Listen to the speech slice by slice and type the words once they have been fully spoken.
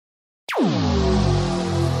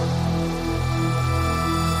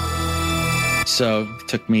So it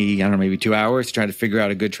took me, I don't know, maybe 2 hours to try to figure out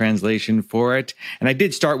a good translation for it. And I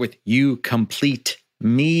did start with "you complete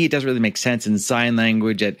me." It doesn't really make sense in sign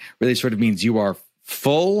language. It really sort of means you are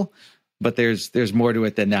full, but there's more to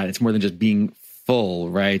it than that. It's more than just being full,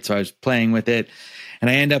 right? So I was playing with it, and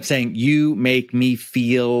I end up saying, "You make me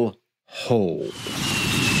feel whole."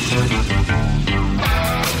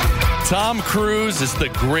 Tom Cruise is the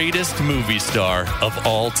greatest movie star of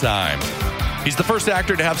all time. He's the first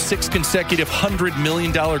actor to have 6 consecutive $100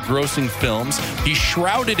 million grossing films. He's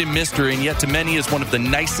shrouded in mystery, and yet to many is one of the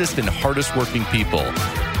nicest and hardest working people.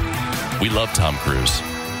 We love Tom Cruise.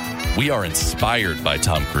 We are inspired by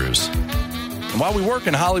Tom Cruise. And while we work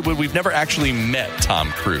in Hollywood, we've never actually met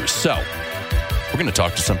Tom Cruise. So we're going to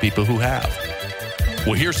talk to some people who have.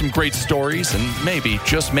 We'll hear some great stories, and maybe,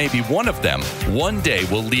 just maybe, one of them one day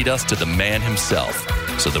will lead us to the man himself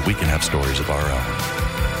so that we can have stories of our own.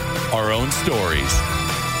 Our own stories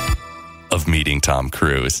of meeting Tom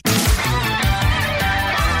Cruise.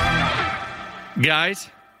 Guys,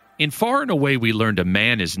 in Far and Away, we learned a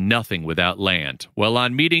man is nothing without land. Well,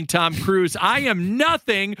 on Meeting Tom Cruise, I am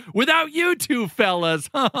nothing without you two fellas.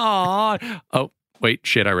 Oh, wait,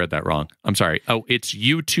 shit, I read that wrong. I'm sorry. Oh, it's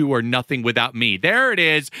you two are nothing without me. There it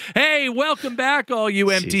is. Hey, welcome back, all you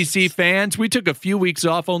MTC fans. We took a few weeks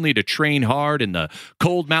off only to train hard in the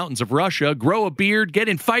cold mountains of Russia, grow a beard, get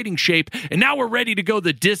in fighting shape, and now we're ready to go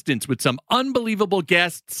the distance with some unbelievable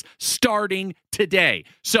guests starting today.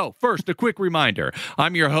 So, first, a quick reminder.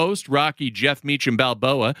 I'm your host, Rocky Jeff Meacham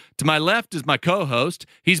Balboa. To my left is my co-host.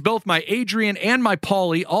 He's both my Adrian and my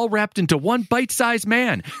Paulie, all wrapped into one bite-sized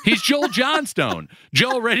man. He's Joel Johnstone.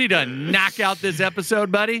 Joel, ready to knock out this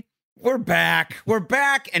episode, buddy? We're back. We're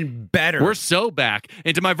back and better. We're so back.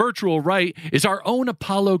 And to my virtual right is our own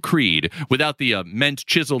Apollo Creed. Without the immense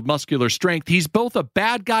chiseled muscular strength, he's both a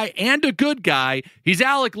bad guy and a good guy. He's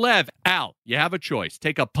Alec Lev. Al, you have a choice.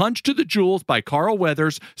 Take A Punch to the Jewels by Carl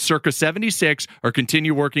Weathers, circa 76, or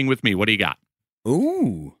continue working with me. What do you got?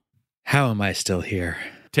 Ooh. How am I still here?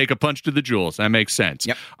 Take A Punch to the Jewels. That makes sense.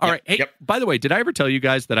 Yep. All right. Hey, by the way, did I ever tell you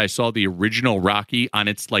guys that I saw the original Rocky on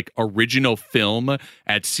its original film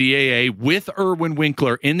at CAA with Irwin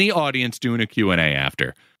Winkler in the audience doing a Q&A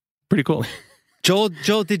after? Pretty cool. Joel,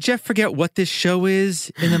 did Jeff forget what this show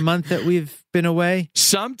is in the month that we've been away?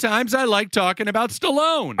 Sometimes I like talking about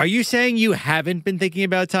Stallone. Are you saying you haven't been thinking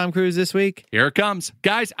about Tom Cruise this week? Here it comes.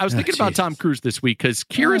 Guys, I was thinking about Tom Cruise this week because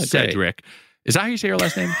Kira Sedgwick. Is that how you say her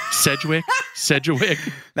last name? Sedgwick?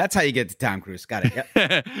 That's how you get to Tom Cruise. Got it.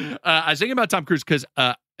 Yep. I was thinking about Tom Cruise because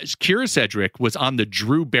Kira Sedgwick was on the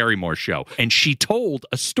Drew Barrymore show, and she told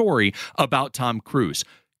a story about Tom Cruise.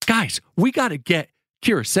 Guys, we got to get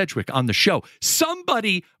Kira Sedgwick on the show.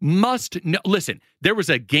 Somebody must know. Listen, there was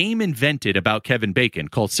a game invented about Kevin Bacon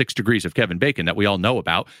called 6 Degrees of Kevin Bacon that we all know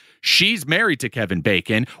about. She's married to Kevin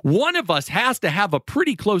Bacon. One of us has to have a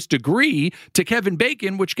pretty close degree to Kevin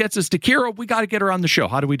Bacon, which gets us to Kira. We got to get her on the show.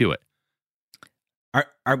 How do we do it?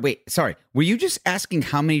 Wait, sorry. Were you just asking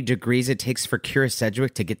how many degrees it takes for Kira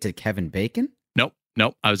Sedgwick to get to Kevin Bacon?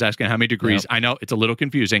 Nope. I was asking how many degrees. Nope. I know it's a little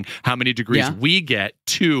confusing. How many degrees we get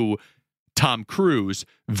to Tom Cruise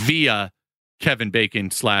via Kevin Bacon /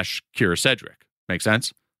 Kira Sedgwick. Make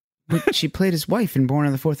sense? But she played his wife in Born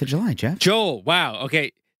on the 4th of July, Jeff. Joel, wow.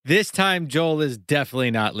 Okay. This time, Joel is definitely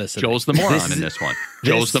not listening. Joel's the moron in this one.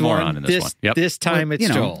 Joel's the moron in this one. Yep. This time it's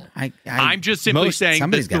Joel. I'm just simply saying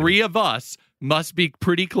the three of us must be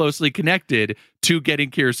pretty closely connected to getting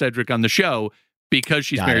Kira Sedgwick on the show because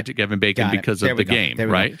she's married to Kevin Bacon because of the game,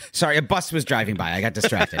 right? Sorry, a bus was driving by. I got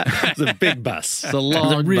distracted. It's a big bus. It's a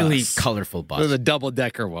long, really bus. Colorful bus. Those are the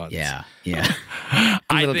double-decker ones. Yeah.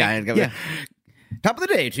 Little guy. Top of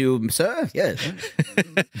the day to sir. Yes.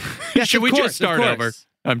 Yes, should we course, just start over?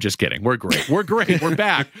 I'm just kidding. We're great. We're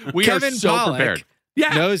back. We Kevin are so Pollak prepared.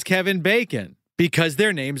 knows Kevin Bacon because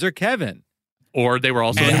their names are Kevin. Or they were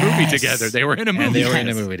also in a movie together. They were in a movie. And they were in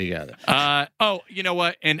a movie together. You know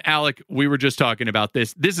what? And Alec, we were just talking about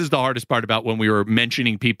this. This is the hardest part about when we were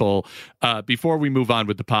mentioning people. Before we move on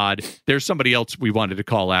with the pod, there's somebody else we wanted to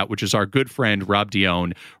call out, which is our good friend, Rob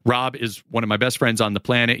Dione. Rob is one of my best friends on the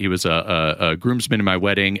planet. He was a groomsman in my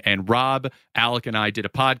wedding. And Rob, Alec, and I did a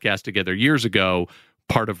podcast together years ago,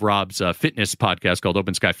 part of Rob's fitness podcast called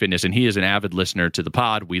Open Sky Fitness, and he is an avid listener to the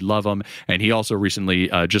pod. We love him, and he also recently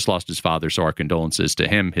just lost his father, so our condolences to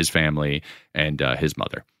him, his family, and his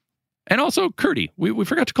mother. And also Curdy. We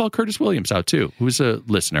forgot to call Curtis Williams out, too, who's a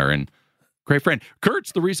listener and great friend.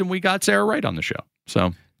 Kurt's the reason we got Sarah Wright on the show.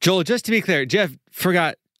 So, Joel, just to be clear, Jeff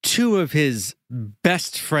forgot two of his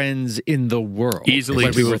best friends in the world. Easily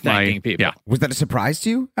when we two were of my- thanking people. yeah. Was that a surprise to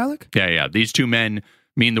you, Alec? Yeah. These two men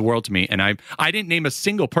mean the world to me. And I didn't name a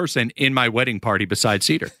single person in my wedding party besides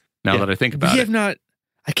Cedar, now that I think about We it. have not.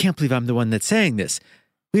 I can't believe I'm the one that's saying this.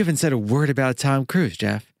 We haven't said a word about Tom Cruise,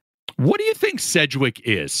 Jeff. What do you think Sedgwick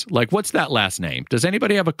is? Like, what's that last name? Does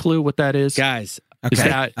anybody have a clue what that is? Guys, Okay. Is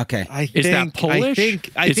that- okay? I Is that think Polish? I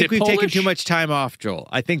Is think it we've taken Polish? too much time off, Joel.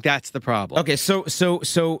 I think that's the problem. Okay, so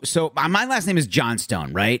my last name is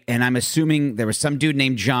Johnstone, right? And I'm assuming there was some dude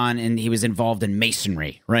named John, and he was involved in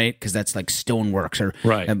masonry, right? Because that's like stoneworks, or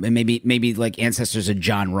Right. maybe like ancestors of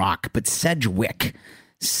John Rock. But Sedgwick.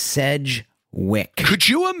 Could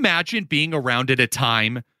you imagine being around at a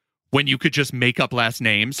time when you could just make up last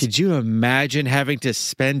names? Could you imagine having to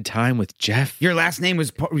spend time with Jeff? Your last name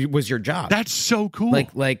was your job. That's so cool.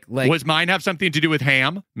 like Was mine have something to do with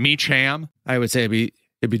ham? Meech ham? I would say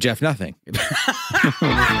it'd be Jeff Nothing.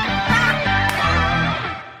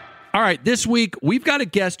 All right, this week we've got a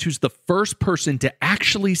guest who's the first person to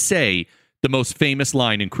actually say the most famous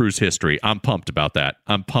line in Cruise history. I'm pumped about that.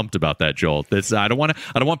 Joel. I don't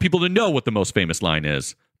want people to know what the most famous line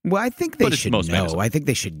is. Well, I think they But it's should the most famous. know. I think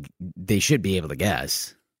they should be able to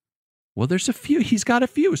guess. Well, there's a few. He's got a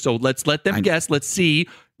few. So let's let them guess. Let's see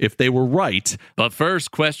if they were right. But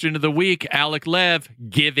first, question of the week, Alec Lev,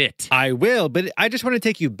 give it. I will, but I just want to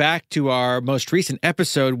take you back to our most recent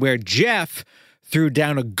episode where Jeff threw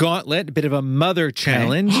down a gauntlet, a bit of a mother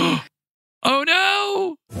challenge. Oh,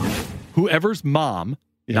 no. Whoever's mom,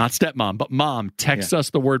 not stepmom, but mom, texts us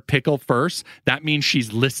the word pickle first. That means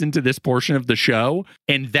she's listened to this portion of the show.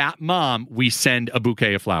 And that mom, we send a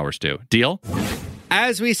bouquet of flowers to. Deal?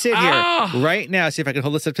 As we sit here right now, see if I can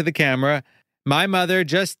hold this up to the camera. My mother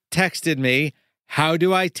just texted me, how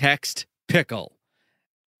do I text pickle?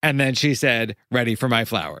 And then she said, ready for my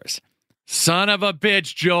flowers. Son of a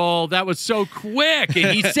bitch, Joel. That was so quick.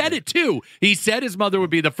 And he said it too. He said his mother would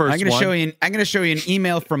be the first I'm going one. to show you an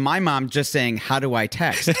email from my mom just saying, "How do I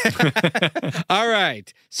text?" All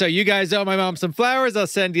right. So you guys owe my mom some flowers. I'll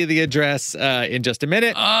send you the address in just a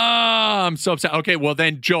minute. Oh, I'm so upset. Okay, well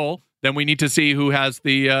then, Joel, then we need to see who has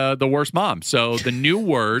the worst mom. So the new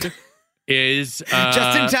word is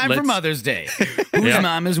just in time for Mother's Day. Whose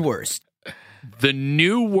mom is worst? The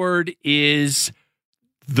new word is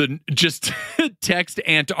just text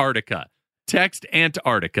Antarctica. Text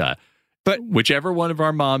Antarctica. But whichever one of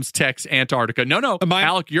our moms texts Antarctica. No,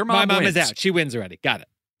 Alec, your mom My mom wins. is out. She wins already. Got it.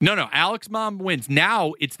 No, Alec's mom wins.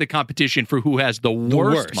 Now it's the competition for who has the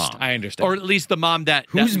worst mom. I understand. Or at least the mom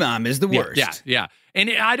whose mom is the worst. Yeah. And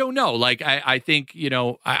I don't know. Like, I think,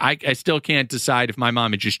 I still can't decide if my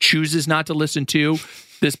mom just chooses not to listen to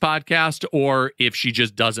this podcast or if she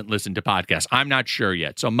just doesn't listen to podcasts. I'm not sure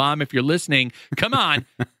yet. So, Mom, if you're listening, come on,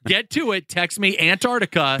 get to it. Text me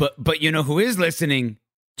Antarctica. But you know who is listening?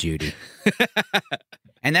 Judy.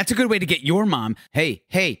 And that's a good way to get your mom. Hey,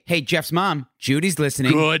 Jeff's mom, Judy's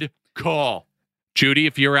listening. Good call. Judy,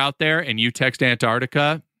 if you're out there and you text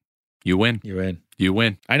Antarctica, you win. You win. You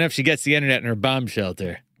win. I know if she gets the internet in her bomb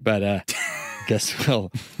shelter, but guess we'll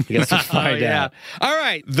find out. All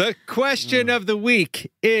right. The question of the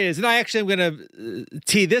week is, and I actually am going to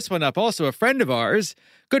tee this one up. Also, a friend of ours,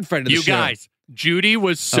 good friend of the show. You guys, Judy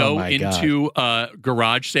was so my into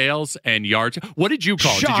garage sales and yard. What did you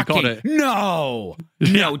call it? Shocking. Did you call it?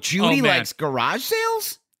 No, Judy likes garage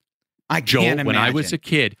sales. Joel, can't when I imagine.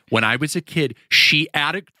 was a kid, she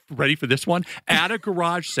ready for this one? At a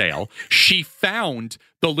garage sale, she found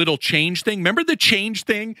the little change thing. Remember the change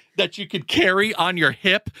thing that you could carry on your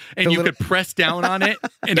hip and you could press down on it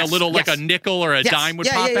and a little like a nickel or a dime would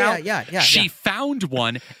pop out? Yeah. She found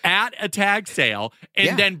one at a tag sale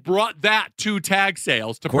and then brought that to tag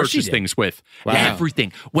sales to purchase things with. Wow.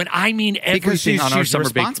 Everything. When I mean everything because on our she's summer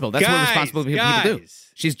responsible. That's what responsible people do.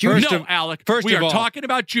 She's vacation. Jewish. No, Alec. We are talking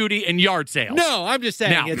about Judy and yard sales. No, I'm just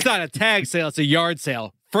saying Now- it's not a tag sale. It's a yard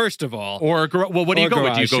sale, first of all. Or what do you Or go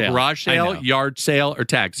with? Do you garage go sale. garage I sale, know. yard sale, or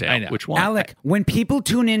tag sale? I know. Which one? Alec, when people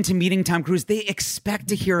tune in to Meeting Tom Cruise, they expect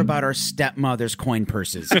to hear about our stepmother's coin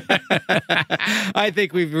purses. I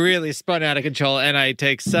think we've really spun out of control, and I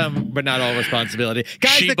take some, but not all responsibility.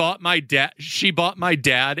 Guys, She bought my dad.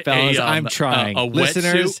 fellas, a, I'm trying. A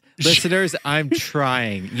wetsuit. Listeners, I'm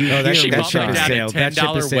trying. You She hear me bought my trying. dad a $10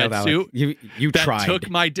 wetsuit. You That tried. took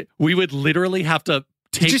my. We would literally have to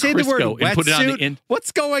take Did you say the word Crisco and put it on the wetsuit? end.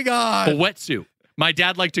 What's going A on? wetsuit. My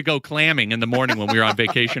dad liked to go clamming in the morning when we were on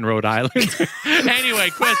vacation, Rhode Island. Anyway,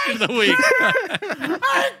 question of the week.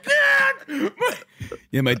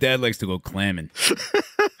 Yeah, my dad likes to go clamming.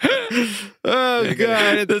 Oh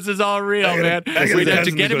God, This is all real, man. gotta We'd have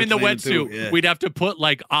to definitely get him go in the clam too, wetsuit. yeah. We'd have to put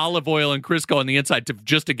like olive oil and Crisco on the inside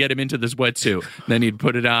just to get him into this wetsuit. Then he'd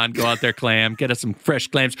put it on, go out there, clam, get us some fresh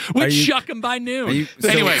clams. We'd shuck him by noon.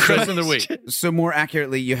 Anyway, question of the week. So more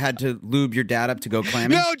accurately, you had to lube your dad up to go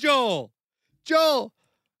clamming? no, Joel.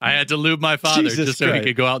 I had to lube my father Jesus just so he Christ.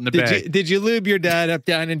 could go out in the bay. Did you lube your dad up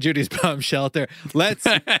down in Judy's bomb shelter? Let's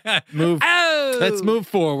move. Oh! Let's move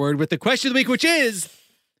forward with the question of the week, which is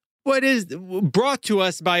what is brought to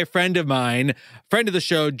us by a friend of mine, friend of the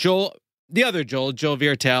show, Joel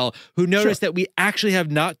Viertel, who noticed that we actually have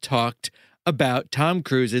not talked about Tom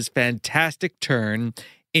Cruise's fantastic turn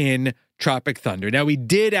in Tropic Thunder. Now, we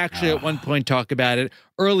did actually at one point talk about it.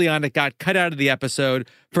 Early on, it got cut out of the episode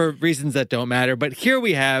for reasons that don't matter. But here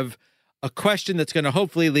we have a question that's going to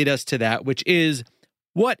hopefully lead us to that, which is,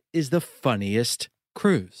 what is the funniest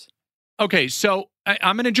cruise? Okay, so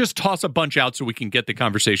I'm going to just toss a bunch out so we can get the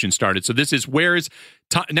conversation started. So this is the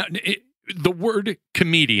word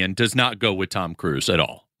comedian does not go with Tom Cruise at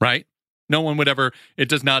all, right? No one would ever. It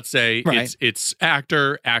does not say Right. it's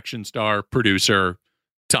actor, action star, producer,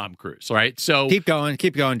 Tom Cruise, right? So Keep going,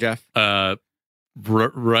 Jeff.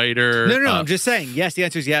 writer. No, I'm just saying. Yes, the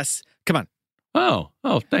answer is yes. Come on.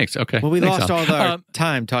 Oh, thanks. Okay. Well, we Thanks, lost Al. all our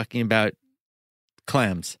time talking about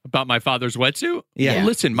clams. About my father's wetsuit. Yeah. Well,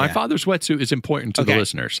 listen, my Yeah. father's wetsuit is important to the Okay.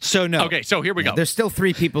 listeners. So no. Okay, so here we go. There's still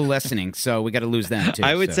 3 people listening, so we got to lose them too.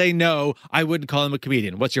 I would so. say no. I wouldn't call him a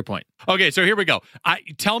comedian. What's your point? Okay, so here we go.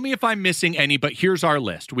 Tell me if I'm missing any, but here's our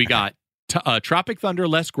list. We got Tropic Thunder,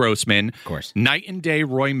 Les Grossman. Of course. Night and Day,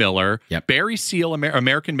 Roy Miller. Yep. Barry Seal,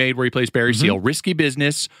 American Made, where he plays Barry Seal. Risky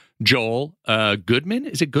Business, Joel. Goodman.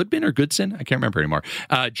 Is it Goodman or Goodson? I can't remember anymore.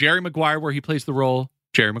 Jerry Maguire, where he plays the role.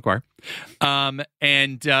 Jerry Maguire.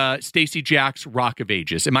 And Stacey Jack's Rock of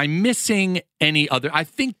Ages. Am I missing any other? I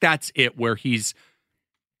think that's it, where he's,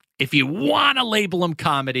 if you want to label him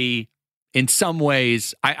comedy, in some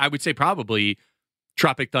ways, I would say probably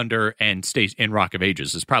Tropic Thunder and Rock of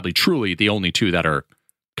Ages is probably truly the only two that are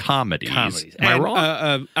comedies. Am I And,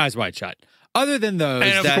 wrong? Eyes Wide Shut. Other than those,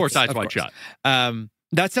 And of that's- course, Eyes Wide Shut.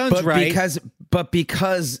 That sounds right.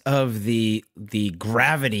 Because of the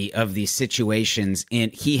gravity of these situations,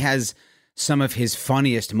 and he has some of his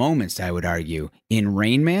funniest moments, I would argue, in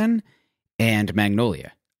Rain Man and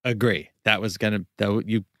Magnolia. Agree. Yes.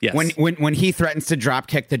 When he threatens to drop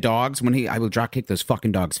kick the dogs, I will drop kick those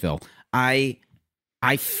fucking dogs, Phil. I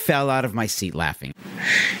fell out of my seat laughing.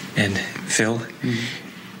 And Phil,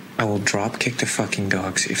 I will drop kick the fucking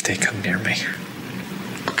dogs if they come near me.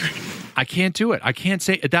 I can't do it. I can't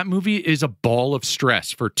say that movie is a ball of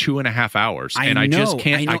stress for 2.5 hours, I just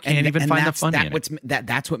can't. I can't even find the funny in it.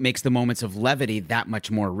 That's what makes the moments of levity that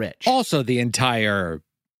much more rich. Also, the entire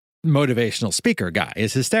motivational speaker guy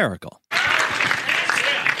is hysterical.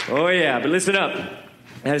 Oh, yeah, but listen up.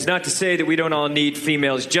 That is not to say that we don't all need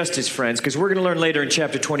females just as friends, because we're going to learn later in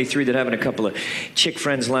chapter 23 that having a couple of chick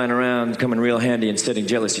friends lying around come in real handy in setting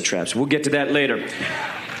jealousy traps. We'll get to that later.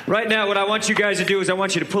 Right now, what I want you guys to do is I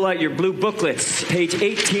want you to pull out your blue booklets, page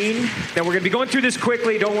 18. Now, we're going to be going through this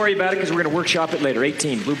quickly. Don't worry about it, because we're going to workshop it later.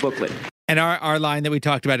 18, blue booklet. And our line that we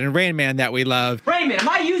talked about in Rain Man that we love. Raymond, am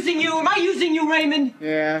I using you? Am I using you, Raymond?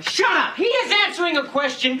 Yeah. Shut up! He is answering a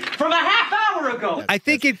question from a half hour ago. I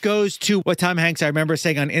think it goes to what Tom Hanks, I remember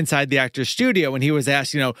saying on Inside the Actor's Studio when he was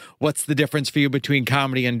asked, what's the difference for you between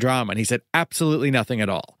comedy and drama? And he said, absolutely nothing at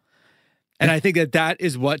all. And I think that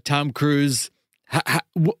is what Tom Cruise,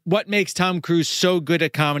 what makes Tom Cruise so good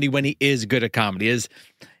at comedy when he is good at comedy is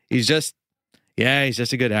he's just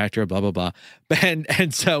a good actor, blah, blah, blah.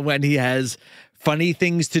 And so when he has funny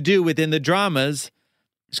things to do within the dramas,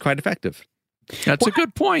 it's quite effective. That's a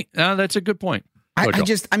good point. That's a good point.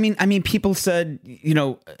 I mean, people said,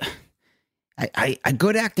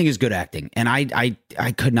 good acting is good acting. And I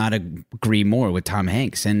could not agree more with Tom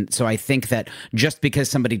Hanks. And so I think that just because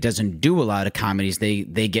somebody doesn't do a lot of comedies, they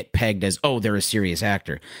get pegged as, oh, they're a serious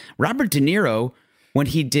actor. Robert De Niro, when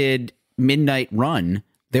he did Midnight Run,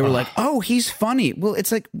 they were like, "Oh, he's funny." Well, it's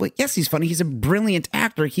like, well, yes, he's funny. He's a brilliant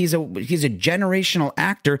actor. He's a generational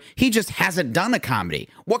actor. He just hasn't done a comedy.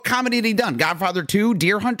 What comedy had he done? Godfather 2,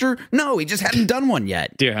 Deer Hunter? No, he just hadn't done one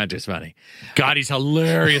yet. Deer Hunter's funny. God, he's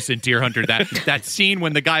hilarious in Deer Hunter. That scene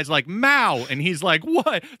when the guy's like, "Mao," and he's like,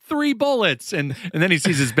 "What? 3 bullets?" And then he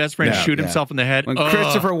sees his best friend shoot himself in the head. When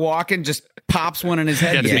Christopher Walken just pops one in his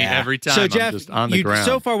head. Gets me every time. So I'm Jeff, just on the ground.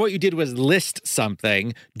 so far what you did was list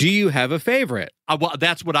something. Do you have a favorite? Well,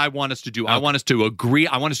 that's what I want us to do. I want us to agree.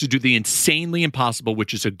 I want us to do the insanely impossible,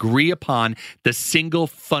 which is agree upon the single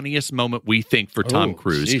funniest moment we think for Tom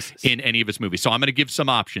Cruise in any of his movies. So I'm going to give some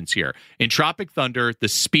options here. In Tropic Thunder, the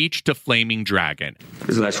speech to Flaming Dragon. This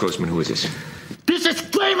is Les Grossman. Who is this? This is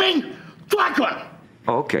Flaming Dragon!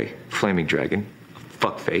 Oh, okay, Flaming Dragon.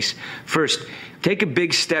 Fuckface. First, take a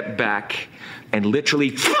big step back and literally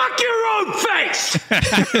fuck your own face!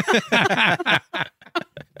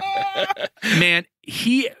 Man,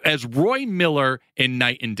 he, as Roy Miller in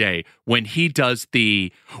Night and Day, when he does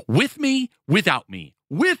the with me, without me,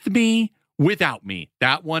 with me, without me,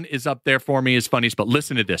 that one is up there for me as funniest. But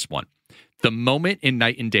listen to this one. The moment in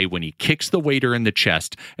Night and Day when he kicks the waiter in the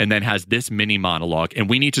chest and then has this mini monologue. And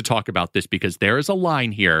we need to talk about this because there is a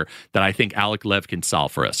line here that I think Alec Lev can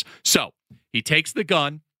solve for us. So he takes the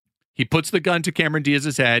gun. He puts the gun to Cameron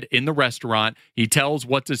Diaz's head in the restaurant. He tells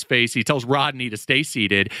what's-his-face. He tells Rodney to stay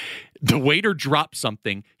seated. The waiter drops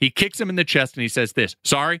something. He kicks him in the chest, and he says this.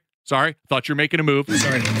 Sorry. Thought you were making a move.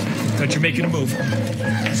 Sorry. Thought you were making a move.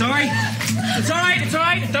 Sorry. It's all right.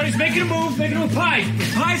 I thought he was making a move. Pies.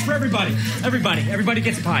 Pies for everybody. Everybody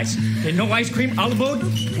gets pies. Okay, no ice cream. Olive mode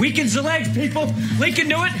weakens the legs, people. Lincoln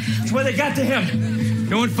knew it. That's why they got to him.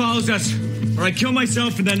 No one follows us, or I kill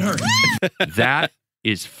myself and then her. That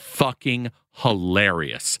is fucking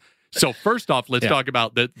hilarious. So first off, let's talk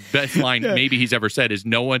about the best line maybe he's ever said is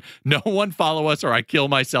no one follow us or I kill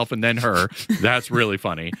myself and then her. That's really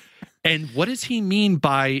funny. And what does he mean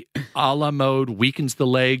by a la mode weakens the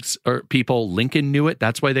legs or people? Lincoln knew it.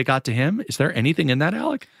 That's why they got to him. Is there anything in that,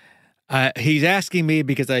 Alec? He's asking me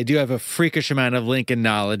because I do have a freakish amount of Lincoln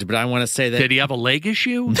knowledge, but I want to say that... Did he have a leg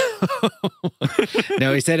issue?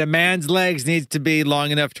 No, he said a man's legs needs to be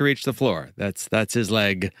long enough to reach the floor. That's his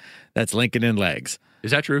leg. That's Lincoln in legs.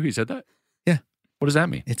 Is that true? He said that? Yeah. What does that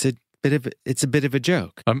mean? It's a bit of a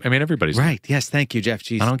joke. I mean, everybody's right. Yes, thank you, Jeff.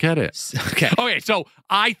 Jeez. I don't get it. Okay. So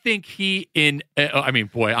I think I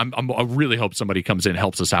really hope somebody comes in and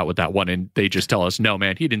helps us out with that one, and they just tell us, no,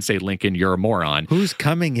 man, he didn't say Lincoln. You're a moron. Who's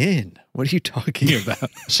coming in? What are you talking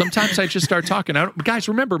about? Sometimes I just start talking. Guys,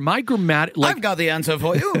 remember my grammatic. I've got the answer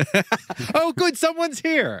for you. Oh, good, someone's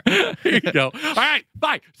here. Here you go. All right,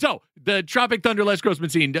 bye. So the Tropic Thunder Les Grossman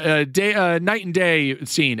scene, Night and Day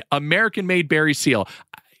scene, American-made Barry Seal.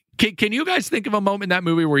 Can you guys think of a moment in that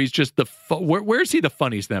movie where he's just where's he the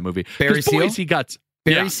funniest in that movie? Barry Seal? He got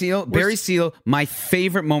Barry Seal. Barry Seal. My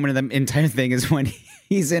favorite moment of the entire thing is when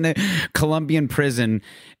he's in a Colombian prison,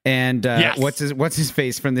 and what's his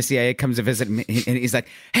face from the CIA comes to visit him, and he's like,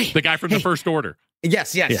 "Hey, the guy from the First Order."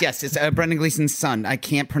 Yes. It's Brendan Gleeson's son. I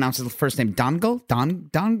can't pronounce his first name. Dongle.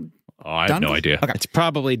 Don. Oh, I have no idea. Okay. It's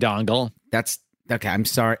probably Dongle. That's okay. I'm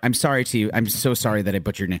sorry. I'm sorry to you. I'm so sorry that I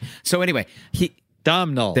butchered your name. So anyway,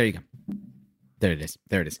 Domhnall. There you go. There it is.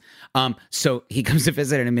 So he comes to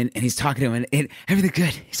visit him, and he's talking to him, and everything's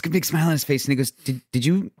good. He's got a big smile on his face, and he goes, Did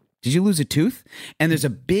you lose a tooth? And there's a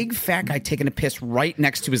big fat guy taking a piss right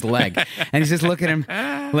next to his leg. And he's just looking at him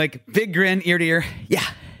like big grin, ear to ear. Yeah,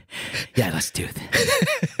 I lost a tooth.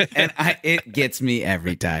 And it gets me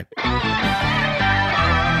every time.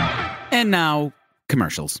 And now,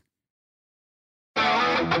 commercials.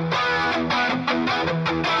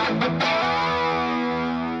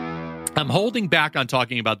 I'm holding back on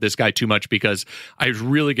talking about this guy too much because it's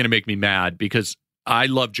really going to make me mad because I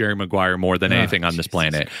love Jerry Maguire more than anything on this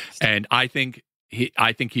planet. And I think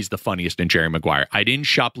he's the funniest in Jerry Maguire. I didn't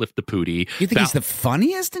shoplift the pootie. You think he's the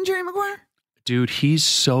funniest in Jerry Maguire? Dude, he's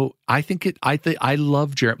so... I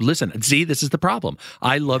love Jerry... Listen, see, this is the problem.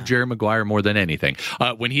 I love Jerry Maguire more than anything.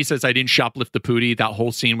 When he says, I didn't shoplift the pootie, that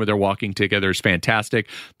whole scene where they're walking together is fantastic.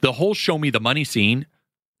 The whole show me the money scene,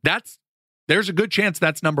 there's a good chance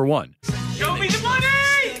that's number one. Show me the money!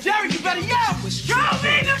 Jerry, you better yell! Show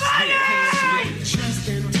me the money! Show me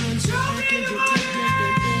the money!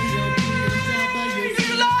 He's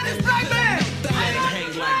the largest black man! I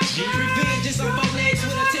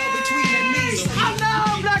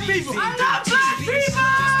love black people! I love black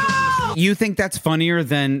people! You think that's funnier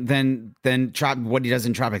than what he does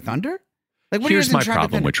in Tropic Thunder? Like, what Here's my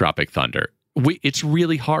problem with Tropic Thunder. It's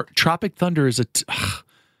really hard. Tropic Thunder is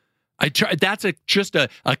that's just a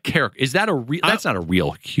character. Is that a real? That's not a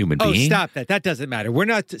real human being. Oh, stop that! That doesn't matter. We're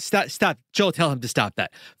not stop. Joel, tell him to stop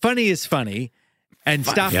that. Funny is funny, and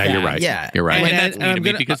stop. Yeah, that. you're right. Yeah, you're right. And that's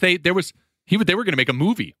me because they were going to make a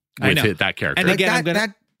movie with that character. And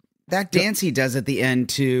again, that dance he does at the end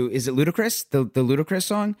to, is it Ludacris? The Ludacris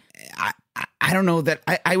song? I don't know that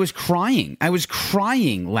I was crying. I was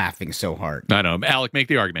crying laughing so hard. I know. Alec, make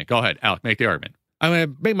the argument. Go ahead, Alec, make the argument. I'm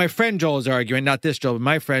going to make my friend Joel's argument, not this Joel, but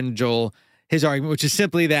my friend Joel, his argument, which is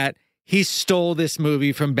simply that he stole this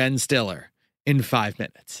movie from Ben Stiller. in 5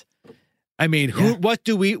 minutes. I mean,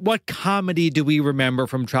 what comedy do we remember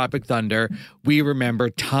from Tropic Thunder? We remember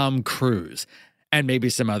Tom Cruise and maybe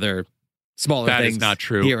some other smaller That things is not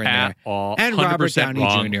true here and at there. all. And Robert 100% Downey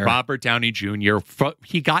wrong. Jr. Robert Downey Jr.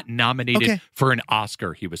 He got nominated Okay. for an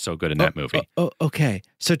Oscar. He was so good in that movie. Okay.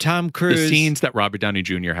 So Tom Cruise. The scenes that Robert Downey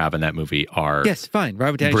Jr. have in that movie are Yes, fine.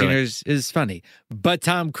 Robert Downey Brilliant. Jr. is funny. But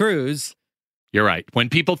Tom Cruise. You're right. When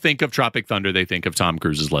people think of Tropic Thunder, they think of Tom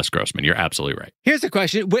Cruise as Les Grossman. You're absolutely right. Here's the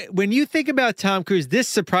question. When you think about Tom Cruise, this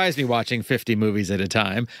surprised me watching 50 movies at a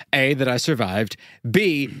time. A, that I survived.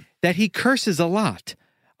 B, that he curses a lot.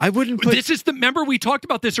 I wouldn't put... Remember we talked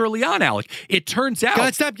about this early on, Alec. It turns out...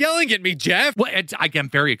 God, stop yelling at me, Jeff. Well, I'm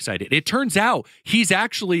very excited. It turns out he's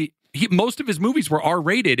actually... most of his movies were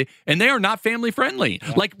R-rated, and they are not family-friendly.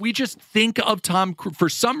 Yeah. Like, we just think of Tom Cruise... For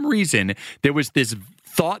some reason, there was this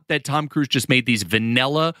thought that Tom Cruise just made these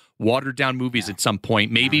vanilla, watered-down movies at some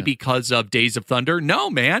point, maybe because of Days of Thunder. No,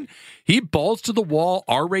 man. He balls to the wall,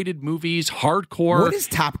 R-rated movies, hardcore. What is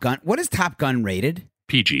Top Gun? What is Top Gun rated?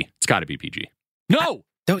 PG. It's got to be PG. No!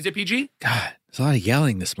 Is it PG? God, there's a lot of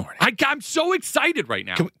yelling this morning. I'm so excited right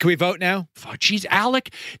now. Can we vote now? Oh, geez,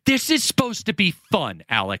 Alec, this is supposed to be fun,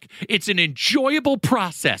 Alec. It's an enjoyable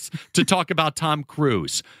process to talk about Tom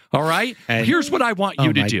Cruise. All right? And, here's what I want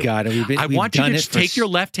you to do. God, I want you to just take your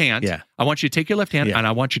left hand. Yeah. I want you to take your left hand, and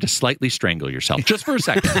I want you to slightly strangle yourself just for a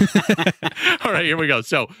second. All right, here we go.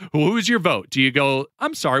 So, who's your vote? Do you go,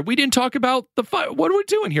 I'm sorry, we didn't talk about the fight. What are we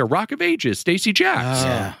doing here? Rock of Ages, Stacey Jacks.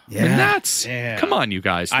 Yeah. And that's, come on, you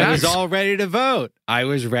guys. I was all ready to vote. I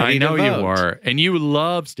was ready to vote. I know you were. And you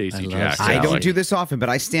love Stacey Jacks. I Alec. don't do this often, but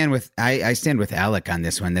I stand with Alec on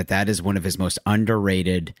this one, that is one of his most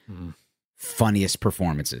underrated, funniest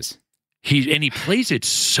performances. He plays it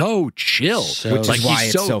so chill, which is why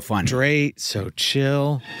it's so funny. Straight, so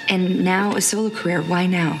chill. And now a solo career. Why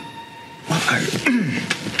now? Well,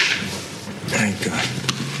 thank God.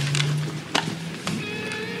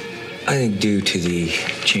 I think due to the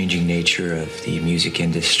changing nature of the music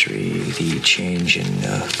industry, the change in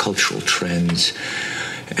cultural trends,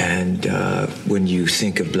 and when you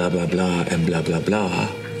think of blah, blah, blah, and blah, blah,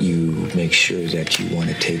 blah, you make sure that you want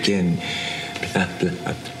to take in blah,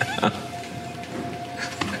 blah, blah.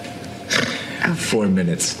 4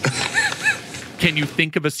 minutes. Can you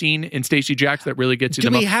think of a scene in Stacey Jacks that really gets you Do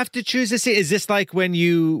the most? we have to choose a scene? Is this like when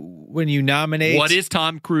you nominate? What is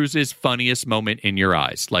Tom Cruise's funniest moment in your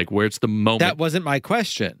eyes? Like, where's the moment? That wasn't my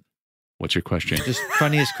question. What's your question? Just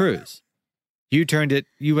funniest Cruise. You turned it.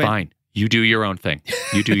 You went. Fine. You do your own thing.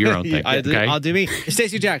 You do your own thing. Okay? I'll do me.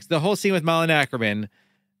 Stacey Jacks. The whole scene with Malin Ackerman.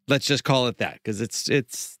 Let's just call it that because it's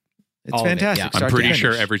fantastic. I'm pretty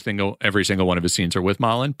sure every single one of his scenes are with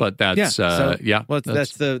Malin, but that's Well,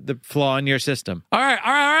 that's the flaw in your system. All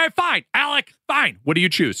right, fine. Alec, fine. What do you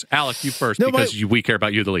choose? Alec, you first because we care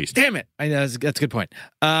about you the least. Damn it. I know that's a good point.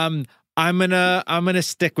 I'm gonna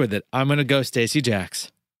stick with it. I'm gonna go Stacey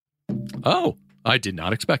Jacks. Oh, I did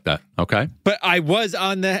not expect that. Okay. But I was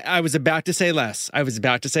about to say less.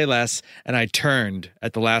 And I turned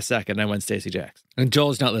at the last second and I went Stacey Jacks. And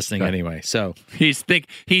Joel's not listening anyway, so he's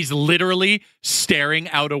literally staring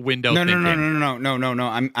out a window. No.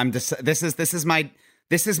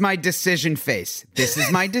 This is my decision face. This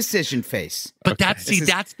is my decision face. But that's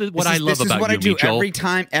what I love about you, do Joel.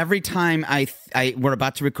 every time we're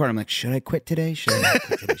about to record. I'm like, should I quit today? Should I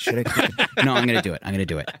quit today? No, I'm going to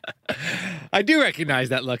do it. I do recognize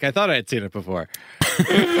that look. I thought I had seen it before.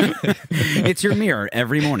 It's your mirror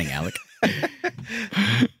every morning, Alec.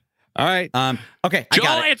 All right. Okay. Joel,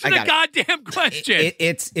 answer the goddamn question.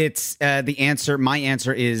 It's the answer. My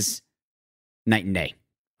answer is night and day,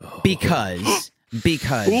 because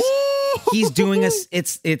he's doing us.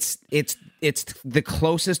 It's the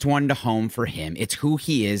closest one to home for him. It's who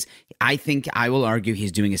he is. I think I will argue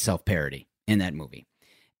he's doing a self-parody in that movie,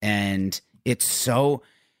 and it's so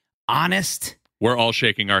honest. We're all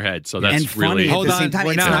shaking our heads, so that's and really. Hold on,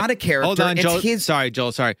 it's not a character. Hold on, Joel. It's his.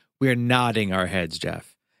 Joel. Sorry. We're nodding our heads,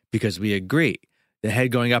 Jeff, because we agree. The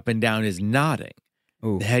head going up and down is nodding.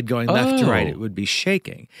 Ooh. The head going left to right, it would be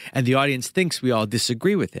shaking. And the audience thinks we all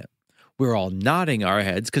disagree with him. We're all nodding our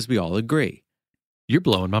heads because we all agree. You're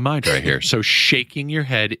blowing my mind right here. So shaking your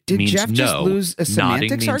head means Jeff no. Just lose a nodding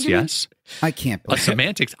semantics means argument? yes. I can't A believe it.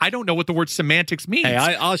 semantics. I don't know what the word semantics means. Hey,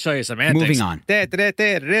 I'll show you semantics. Moving on.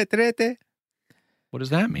 What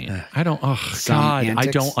does that mean? I don't. Oh Some God, antics?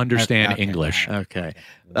 I don't understand Okay. English. Okay.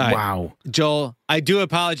 All right. Wow. Joel, I do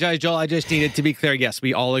apologize, Joel. I just needed to be clear. Yes,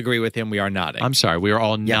 we all agree with him. We are nodding. I'm sorry. We are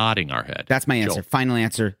all nodding our head. That's my answer. Joel. Final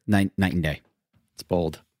answer, night and day. It's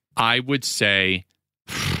bold. I would say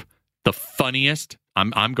the funniest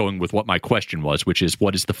I'm going with what my question was, which is,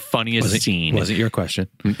 what is the funniest scene? Wasn't your question.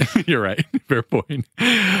 You're right. Fair point.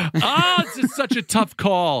 This is such a tough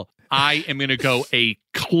call. I am going to go a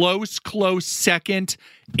close second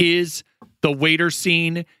is the waiter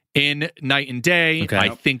scene in Night and Day. Okay. I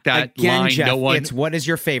think that Again, line, Jeff, no one... it's what is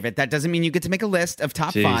your favorite. That doesn't mean you get to make a list of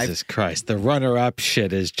top 5. Jesus Christ. The runner-up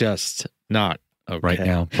shit is just not okay. Right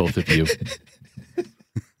now, both of you.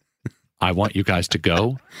 I want you guys to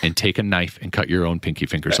go and take a knife and cut your own pinky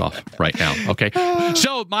fingers off right now. Okay.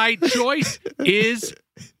 So my choice is,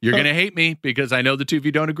 you're going to hate me because I know the two of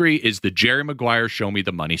you don't agree, is the Jerry Maguire Show Me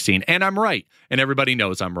the Money scene. And I'm right. And everybody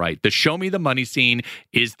knows I'm right. The Show Me the Money scene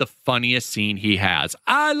is the funniest scene he has.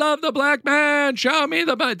 I love the black man. Show me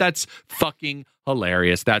the money. That's fucking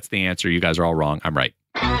hilarious. That's the answer. You guys are all wrong. I'm right.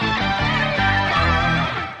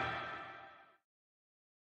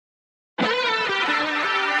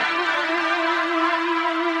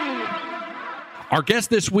 Our guest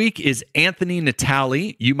this week is Anthony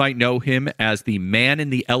Natali. You might know him as the man in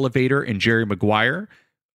the elevator in Jerry Maguire,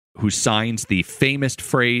 who signs the famous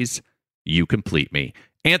phrase, "You complete me."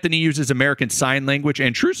 Anthony uses American Sign Language,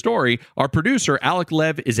 and true story, our producer, Alec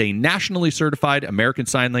Lev, is a nationally certified American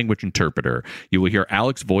Sign Language interpreter. You will hear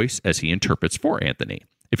Alec's voice as he interprets for Anthony.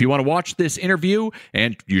 If you want to watch this interview,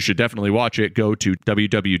 and you should definitely watch it, go to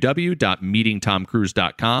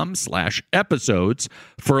www.meetingtomcruise.com/episodes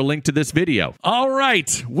for a link to this video. All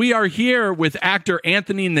right, we are here with actor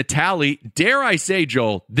Anthony Natali. Dare I say,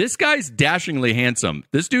 Joel, this guy's dashingly handsome.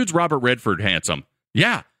 This dude's Robert Redford handsome.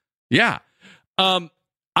 Yeah. I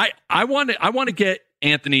want to get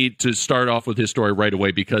Anthony to start off with his story right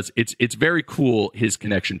away because it's very cool, his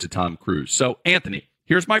connection to Tom Cruise. So, Anthony,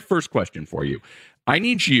 here's my first question for you. I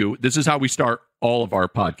need you, this is how we start all of our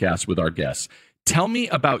podcasts with our guests. Tell me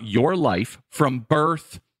about your life from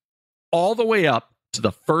birth all the way up to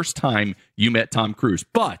the first time you met Tom Cruise.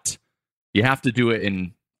 But you have to do it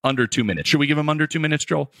in under 2 minutes. Should we give him under 2 minutes,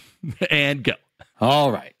 Joel? And go.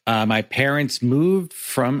 All right. My parents moved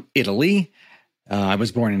from Italy. I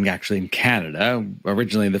was born actually in Canada.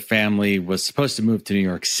 Originally, the family was supposed to move to New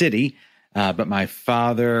York City, but my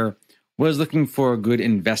father was looking for a good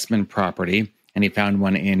investment property, and he found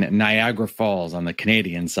one in Niagara Falls on the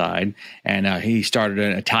Canadian side. And he started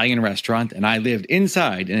an Italian restaurant, and I lived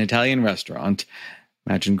inside an Italian restaurant.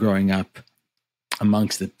 Imagine growing up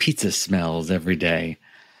amongst the pizza smells every day.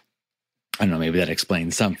 I don't know, maybe that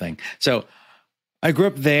explains something. So I grew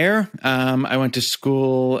up there. I went to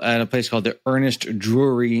school at a place called the Ernest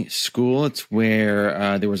Drury School. It's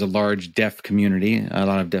where there was a large deaf community, a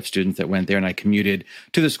lot of deaf students that went there, and I commuted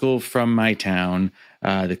to the school from my town.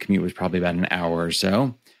 The commute was probably about an hour or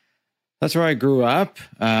so. That's where I grew up.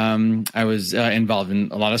 I was involved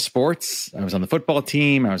in a lot of sports. I was on the football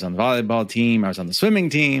team. I was on the volleyball team. I was on the swimming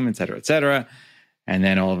team, et cetera, et cetera. And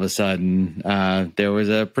then all of a sudden, there was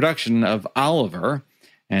a production of Oliver,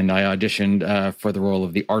 and I auditioned for the role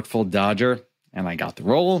of the Artful Dodger, and I got the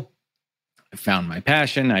role. I found my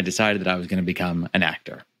passion. I decided that I was going to become an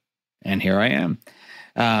actor, and here I am.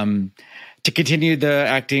 To continue the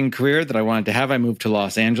acting career that I wanted to have, I moved to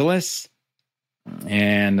Los Angeles,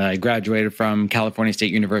 and I graduated from California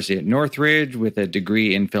State University at Northridge with a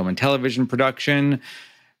degree in film and television production.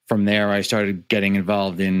 From there, I started getting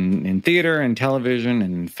involved in theater and television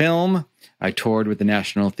and film. I toured with the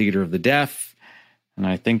National Theater of the Deaf, and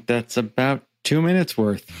I think that's about 2 minutes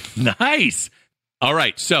worth. Nice. All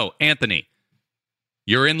right. So, Anthony,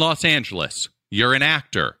 you're in Los Angeles. You're an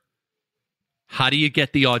actor. How do you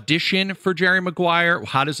get the audition for Jerry Maguire?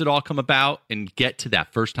 How does it all come about and get to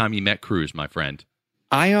that first time you met Cruise, my friend?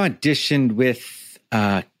 I auditioned with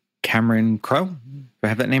Cameron Crowe. Do I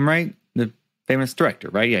have that name right? The famous director,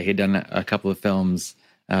 right? Yeah, he had done a couple of films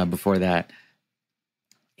before that.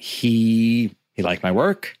 He liked my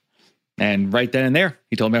work. And right then and there,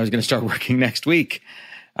 he told me I was going to start working next week.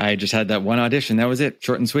 I just had that one audition. That was it.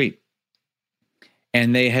 Short and sweet.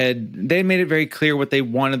 And they made it very clear what they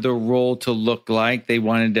wanted the role to look like. They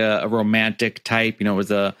wanted a romantic type. You know, it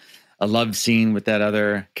was a love scene with that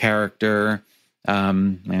other character.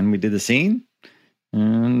 And we did the scene.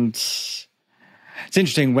 And it's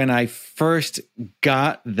interesting, when I first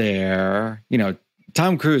got there, you know,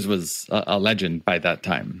 Tom Cruise was a legend by that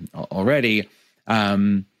time already.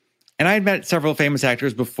 And I had met several famous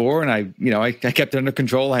actors before, and I kept it under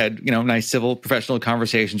control. I had, nice civil professional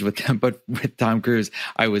conversations with them. But with Tom Cruise,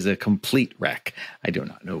 I was a complete wreck. I do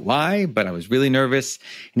not know why, but I was really nervous.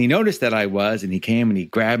 And he noticed that I was, and he came and he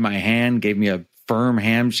grabbed my hand, gave me a firm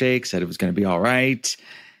handshake, said it was going to be all right.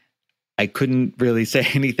 I couldn't really say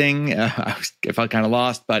anything. I felt kind of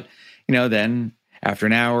lost, but then after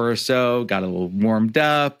an hour or so, got a little warmed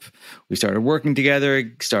up. We started working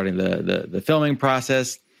together, starting the filming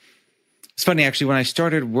process. It's funny, actually, when I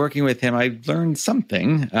started working with him, I learned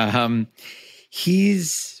something.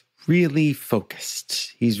 He's really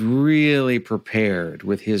focused. He's really prepared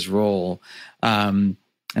with his role. And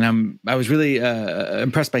I was really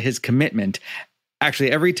impressed by his commitment.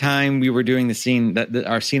 Actually, every time we were doing the scene,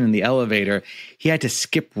 our scene in the elevator, he had to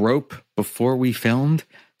skip rope before we filmed.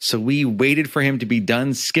 So we waited for him to be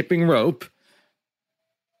done skipping rope.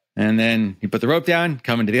 And then he put the rope down,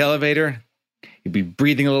 come into the elevator. He'd be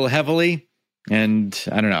breathing a little heavily. And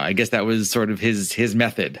I don't know, I guess that was sort of his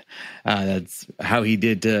method. That's how he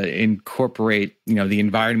did to incorporate, the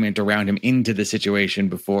environment around him into the situation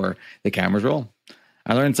before the cameras roll.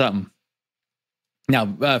 I learned something.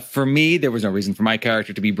 Now, for me, there was no reason for my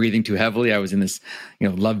character to be breathing too heavily. I was in this,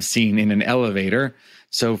 love scene in an elevator.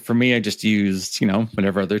 So for me, I just used,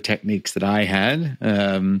 whatever other techniques that I had,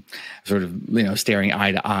 sort of, staring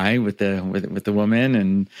eye to eye with the woman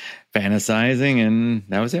and fantasizing, and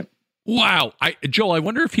that was it. Wow. Joel, I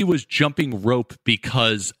wonder if he was jumping rope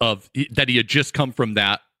because of that he had just come from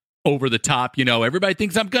that over the top, everybody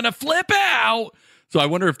thinks I'm going to flip out. So I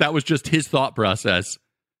wonder if that was just his thought process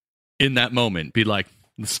in that moment. Be like,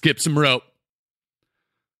 skip some rope.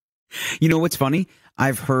 You know what's funny?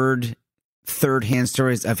 I've heard third-hand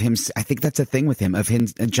stories of him. I think that's a thing with him, of him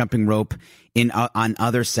jumping rope on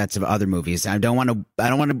other sets of other movies. I don't want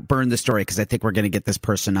to burn the story because I think we're going to get this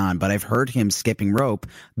person on, but I've heard him skipping rope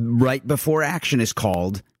right before action is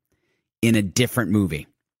called in a different movie.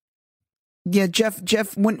 Yeah,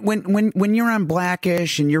 Jeff, when you're on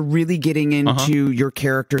Blackish and you're really getting into your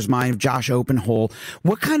character's mind of Josh Openhole,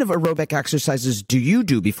 what kind of aerobic exercises do you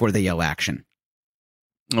do before they yell action?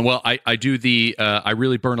 Well, I do I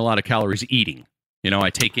really burn a lot of calories eating. I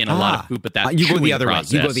take in a lot of food, but that you go the other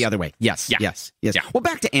process, way. You go the other way. Yes, yeah. yes. Yeah. Well,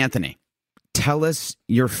 back to Anthony. Tell us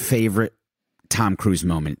your favorite Tom Cruise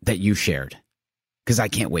moment that you shared, because I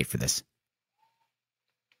can't wait for this.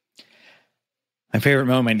 My favorite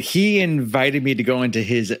moment, he invited me to go into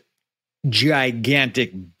his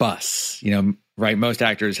gigantic bus. Right? Most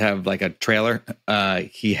actors have like a trailer.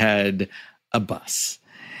 He had a bus.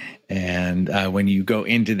 And when you go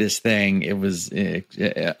into this thing, it was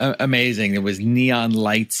amazing. There was neon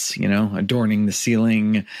lights, adorning the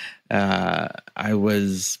ceiling. I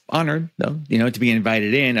was honored, though, to be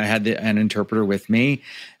invited in. I had an interpreter with me,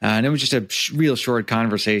 and it was just a real short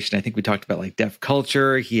conversation. I think we talked about like deaf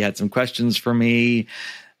culture. He had some questions for me.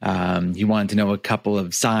 He wanted to know a couple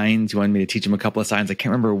of signs. He wanted me to teach him a couple of signs. I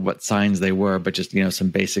can't remember what signs they were, but just,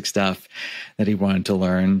 some basic stuff that he wanted to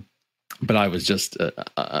learn. But I was just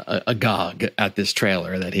agog at this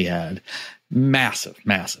trailer that he had. Massive.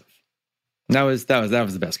 That was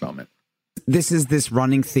the best moment. This is this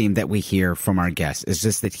running theme that we hear from our guests. Is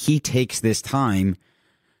just that he takes this time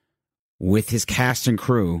with his cast and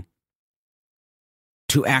crew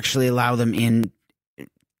to actually allow them in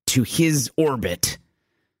to his orbit,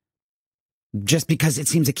 just because it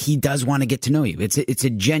seems like he does want to get to know you. It's a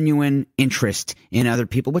genuine interest in other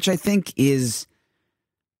people, which I think is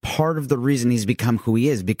part of the reason he's become who he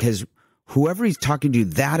is, because whoever he's talking to,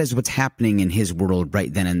 that is what's happening in his world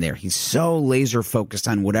right then and there. He's so laser focused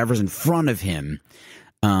on whatever's in front of him.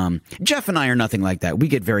 Jeff and I are nothing like that. We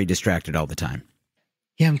get very distracted all the time.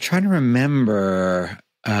 Yeah, I'm trying to remember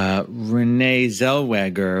Renee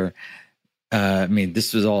Zellweger.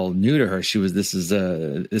 This was all new to her.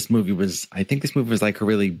 This movie was like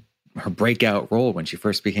her breakout role when she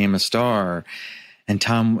first became a star. And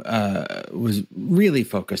Tom was really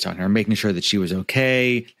focused on her, making sure that she was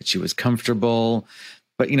okay, that she was comfortable.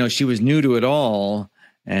 But, she was new to it all.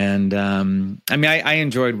 And I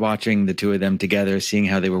enjoyed watching the two of them together, seeing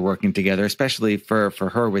how they were working together, especially for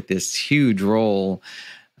her with this huge role,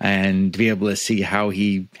 and to be able to see how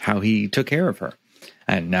he took care of her.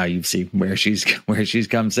 And now you see where she's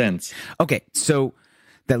come since. Okay, so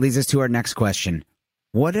that leads us to our next question.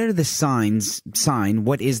 What are the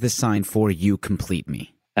what is the sign for "you complete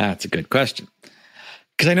me"? That's a good question.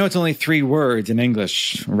 Because I know it's only 3 words in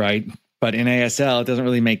English, right? But in ASL, it doesn't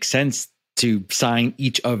really make sense to sign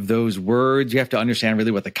each of those words. You have to understand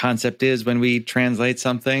really what the concept is when we translate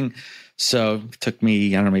something. So it took me,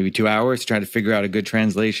 maybe 2 hours to try to figure out a good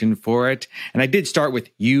translation for it. And I did start with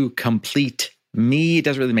 "you complete me." It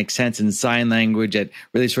doesn't really make sense in sign language. It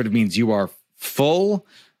really sort of means you are full.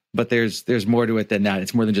 But there's more to it than that.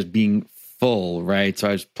 It's more than just being full, right? So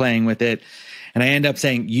I was playing with it, and I end up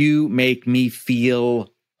saying, "You make me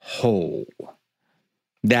feel whole."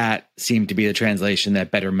 That seemed to be the translation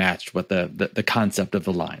that better matched what the concept of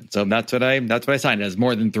the line. So that's what I signed as,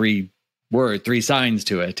 more than 3 word, 3 signs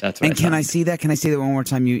to it. That's what And can I see that? Can I see that one more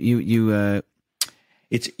time?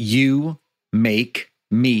 It's you make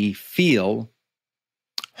me feel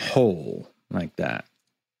whole, like that.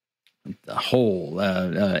 The whole,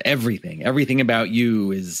 everything about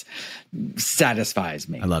you satisfies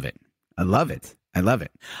me. I love it.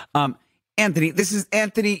 Anthony, this is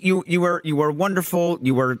Anthony. You were wonderful.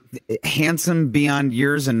 You were handsome beyond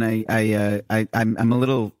years, and I'm a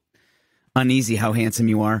little uneasy how handsome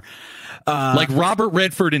you are. Like Robert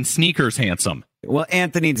Redford in Sneakers handsome. Well,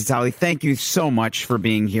 Anthony Natali, thank you so much for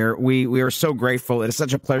being here. We are so grateful. It is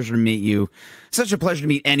such a pleasure to meet you. Such a pleasure to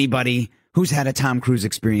meet anybody who's had a Tom Cruise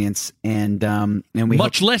experience, and we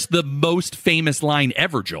much less the most famous line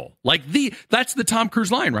ever, Joel. Like that's the Tom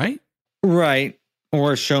Cruise line, right? Right.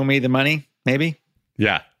 Or show me the money, maybe.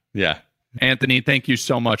 Yeah. Anthony, thank you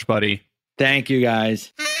so much, buddy. Thank you,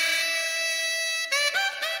 guys.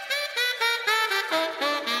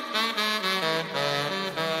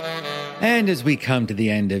 And as we come to the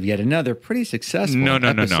end of yet another pretty successful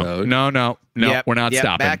episode. No. Yep, we're not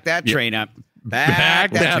stopping. Back that train up.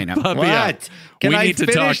 Back that train up. puppy up. What? Can I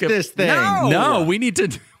finish this thing? No, we need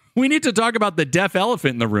to talk about the deaf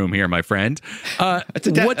elephant in the room here, my friend. I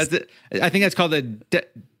think that's called a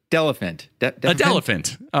delephant. A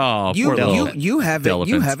delephant. Oh, you have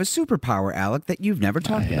a superpower, Alec, that you've never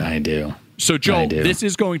talked about. I do. So, Joel, this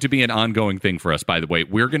is going to be an ongoing thing for us, by the way.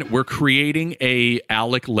 We're creating a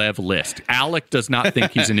Alec Lev list. Alec does not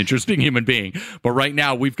think he's an interesting human being, but right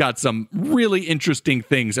now we've got some really interesting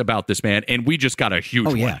things about this man, and we just got a huge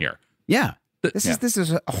one here. Yeah. This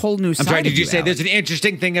is a whole new side. I'm sorry, did you say Alec. there's an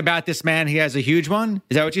interesting thing about this man? He has a huge one?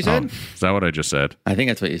 Is that what you said? Is that what I just said? I think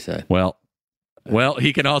that's what you said. Well,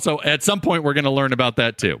 he can also, at some point, we're going to learn about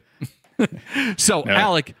that too. So,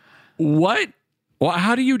 Alec,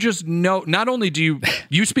 how do you just know? Not only do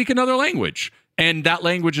you speak another language, and that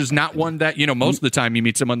language is not one that, most of the time you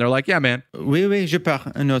meet someone, they're like, yeah, man. Oui, je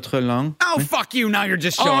parle une autre langue. Oh, fuck you. Now you're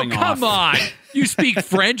just showing off. Oh, come on. You speak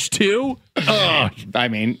French too? I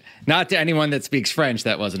mean, not to anyone that speaks French,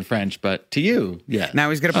 that wasn't French, but to you, yeah. Now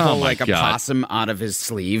he's going to pull a possum out of his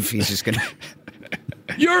sleeve. He's just going to...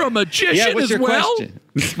 You're a magician what's as your well. question?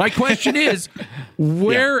 My question is,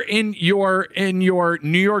 where in your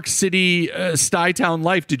New York City Stuytown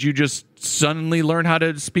life did you just suddenly learn how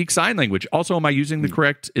to speak sign language? Also, am I using the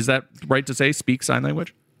correct? Is that right to say speak sign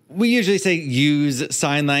language? We usually say use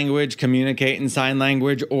sign language, communicate in sign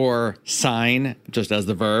language, or sign just as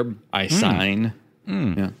the verb. I sign.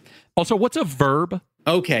 Yeah. Also, what's a verb?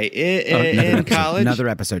 Okay, in college, another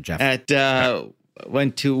episode, Jeff.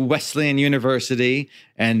 Went to Wesleyan University,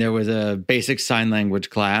 and there was a basic sign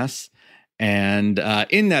language class, and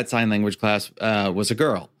in that sign language class was a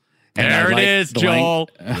girl. And there it is, Joel.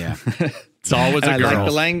 Yeah, it's always a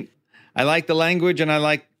girl. I like the language, and I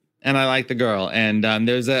like the girl. And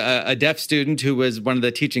there's a deaf student who was one of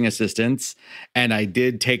the teaching assistants, and I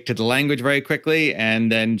did take to the language very quickly.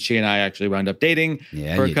 And then she and I actually wound up dating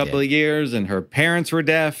for a couple of years, and her parents were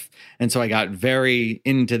deaf. And so I got very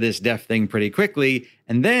into this deaf thing pretty quickly.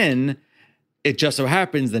 And then it just so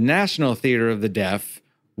happens the National Theater of the Deaf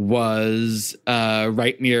was 20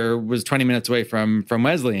 minutes away from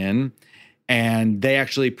Wesleyan. And they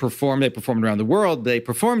actually performed. They performed around the world. They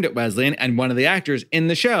performed at Wesleyan, and one of the actors in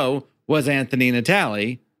the show was Anthony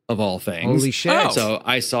Natali, of all things. Holy shit! So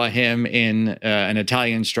I saw him in an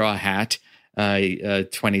Italian straw hat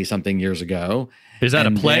 20-something years ago. Is that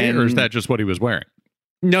a play, or is that just what he was wearing?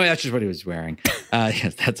 No, that's just what he was wearing.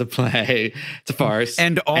 Yes, that's a play. It's a farce.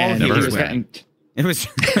 And he was wearing. It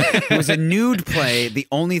was a nude play. The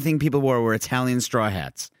only thing people wore were Italian straw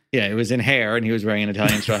hats. Yeah, it was in hair, and he was wearing an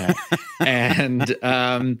Italian straw hat. And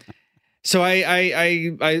so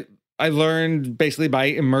I learned basically by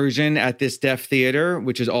immersion at this deaf theater,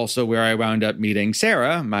 which is also where I wound up meeting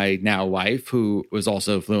Sarah, my now wife, who was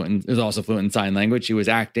also fluent in sign language. She was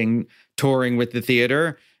acting, touring with the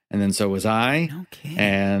theater, and then so was I. Okay.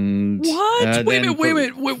 And what? Wait a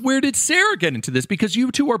minute. Where did Sarah get into this? Because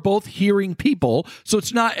you two are both hearing people, so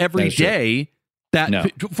it's not every day.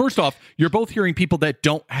 First off, you're both hearing people that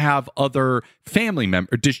don't have other family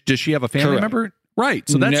members. Does she have a family member? Right.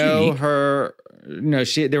 So that's unique.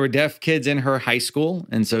 There were deaf kids in her high school,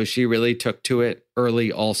 and so she really took to it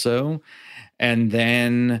early also. And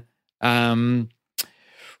then for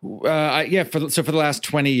the last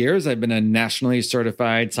 20 years I've been a nationally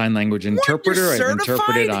certified sign language interpreter.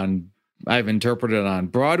 I've interpreted on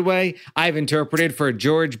Broadway. I've interpreted for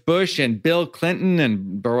George Bush and Bill Clinton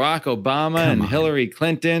and Barack Obama and Hillary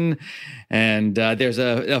Clinton. And there's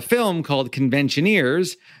a film called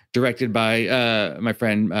Conventioneers directed by my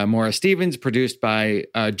friend Maura Stevens, produced by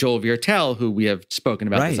Joel Viertel, who we have spoken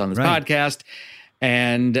about this on this podcast.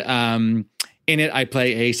 And in it, I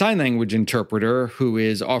play a sign language interpreter who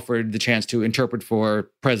is offered the chance to interpret for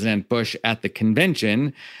President Bush at the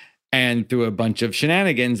convention. And through a bunch of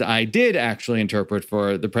shenanigans, I did actually interpret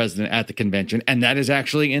for the president at the convention. And that is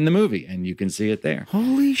actually in the movie. And you can see it there.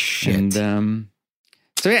 Holy shit. And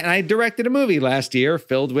and I directed a movie last year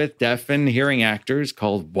filled with deaf and hearing actors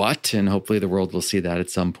called What? And hopefully the world will see that at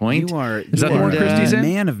some point. Is that the one Christie's in?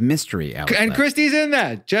 Man of mystery. Alex. And Christie's in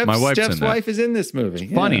that. Jeff's wife is in this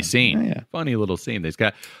movie. Funny scene. Funny little scene. They've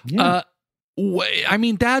got. I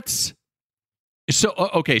mean, that's so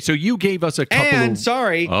okay. So you gave us a couple.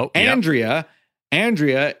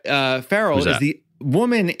 Andrea Farrell is the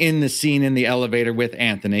woman in the scene in the elevator with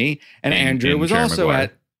Anthony, and Andrea was also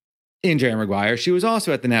in Jerry Maguire. She was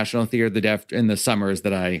also at the National Theater of the Deaf in the summers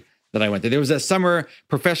that I went there. There was a summer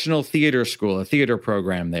professional theater school, a theater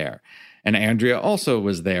program there. And Andrea also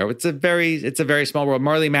was there. It's a very small world.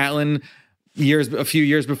 Marley Matlin, a few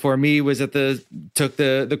years before me, took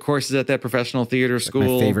the courses at that professional theater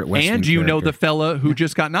school. My favorite Western and you character. know the fella who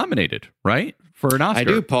just got nominated, right? For an Oscar. I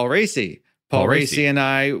do, Paul Raci. Paul Raci and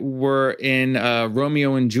I were in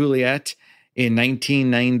Romeo and Juliet in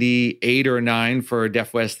 1998 or 9 for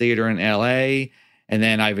Deaf West Theater in LA. And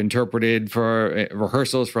then I've interpreted for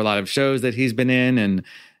rehearsals for a lot of shows that he's been in. And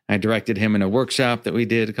I directed him in a workshop that we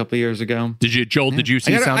did a couple of years ago. Did you see Sound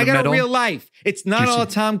of Metal? I got a real life. It's not all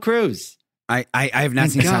Tom Cruise. I have not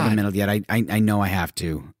seen Sound of Metal yet. I know I have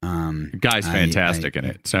to. Guy's fantastic in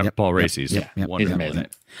it. Paul Raci's wonderful. He's amazing.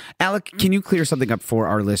 Alec, can you clear something up for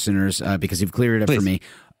our listeners? Because you've cleared it up for me.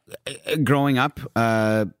 Growing up,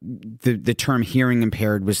 the term hearing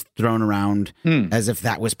impaired was thrown around as if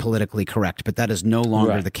that was politically correct, but that is no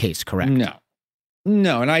longer the case, correct?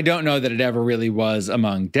 No, and I don't know that it ever really was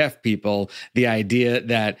among deaf people. The idea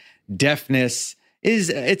that deafness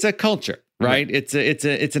it's a culture, right?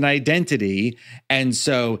 It's an identity, and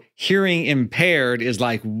so hearing impaired is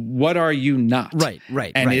like, what are you not? Right.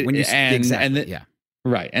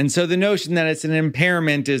 Right. And so the notion that it's an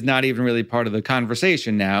impairment is not even really part of the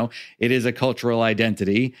conversation now. It is a cultural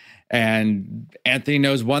identity. And Anthony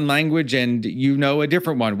knows one language and you know a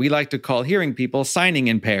different one. We like to call hearing people signing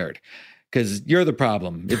impaired because you're the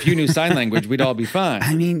problem. If you knew sign language, we'd all be fine.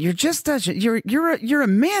 I mean, you're just you're a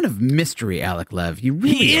man of mystery, Alec Lev. You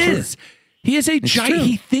really are. He is a giant.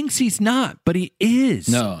 He thinks he's not, but he is.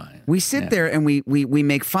 No. We sit there and we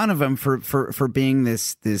make fun of him for being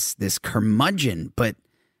this curmudgeon, but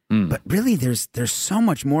really there's so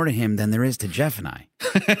much more to him than there is to Jeff and I.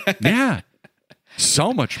 Yeah.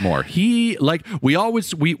 So much more. We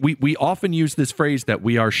often use this phrase that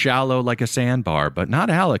we are shallow like a sandbar, but not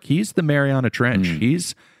Alec. He's the Mariana Trench.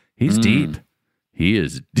 He's deep. He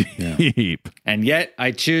is deep. And yet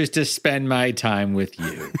I choose to spend my time with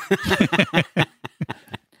you.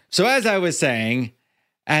 So as I was saying,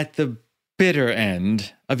 at the bitter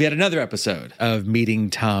end of yet another episode of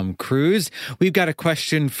Meeting Tom Cruise, we've got a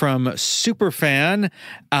question from superfan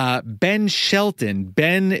Ben Shelton.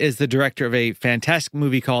 Ben is the director of a fantastic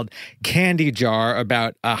movie called Candy Jar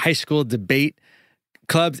about high school debate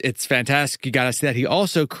clubs. It's fantastic. You got to see that. He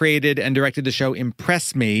also created and directed the show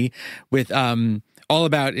Impress Me with all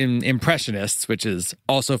about impressionists, which is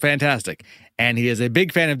also fantastic. And he is a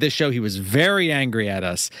big fan of this show. He was very angry at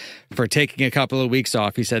us for taking a couple of weeks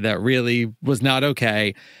off. He said that really was not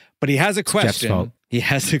okay. But he has a question. He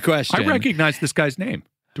has a question. I recognize this guy's name.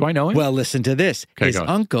 Do I know him? Well, listen to this. Okay, his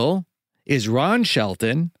uncle is Ron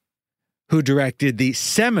Shelton, who directed the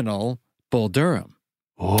seminal Bull Durham.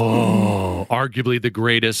 Oh, arguably the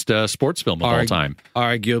greatest sports film of all time.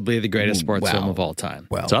 Arguably the greatest sports film of all time.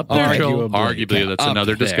 Well, it's up there, Joe. Arguably, that's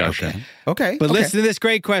another discussion. Okay. But listen to this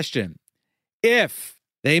great question. If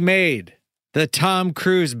they made the Tom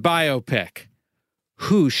Cruise biopic,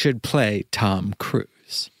 who should play Tom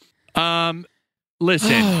Cruise?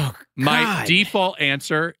 Listen, my default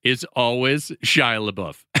answer is always Shia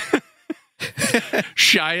LaBeouf.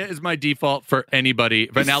 Shia is my default for anybody.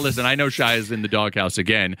 But now listen, I know Shia is in the doghouse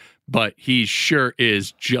again, but he sure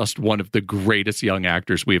is just one of the greatest young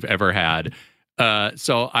actors we've ever had.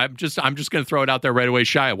 So I'm just going to throw it out there right away,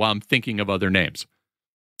 Shia, while I'm thinking of other names.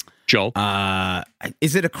 Joel?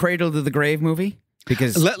 Is it a Cradle to the Grave movie?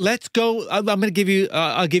 Because let's go. I'm going to give you.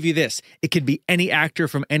 I'll give you this. It could be any actor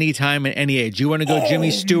from any time and any age. You want to go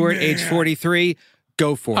Jimmy Stewart, age 43?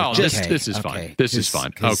 Go for it. Oh, this is fun. This is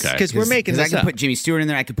fun. Okay, because we're making this I could put Jimmy Stewart in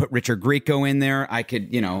there. I could put Richard Grieco in there. I could,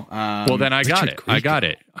 well, then I got it.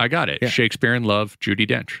 Grieco. I got it. Yeah. Shakespeare in Love, Judi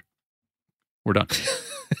Dench. We're done.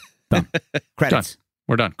 Credits. Done.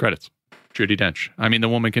 We're done. Credits. Judi Dench. I mean, the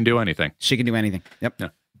woman can do anything. She can do anything. Yep. Yeah.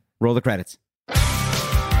 Roll the credits.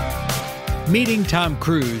 Meeting Tom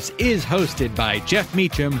Cruise is hosted by Jeff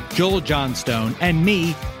Meacham, Joel Johnstone, and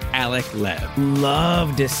me, Alec Lev.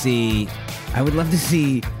 I would love to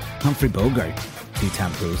see Humphrey Bogart do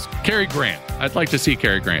Tom Cruise. Cary Grant. I'd like to see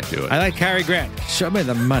Cary Grant do it. I like Cary Grant. Show me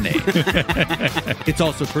the money. It's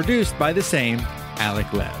also produced by the same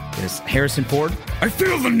Alec Lev. There's Harrison Ford. I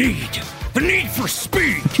feel the need for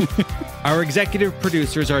speed. Our executive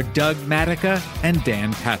producers are Doug Matica and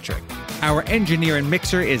Dan Patrick. Our engineer and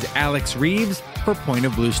mixer is Alex Reeves for Point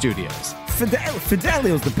of Blue Studios.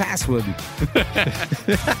 Fidelio's the password.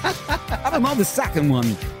 I don't know the second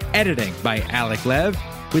one. Editing by Alec Lev,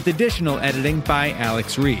 with additional editing by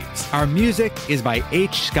Alex Reeves. Our music is by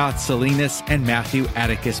H. Scott Salinas and Matthew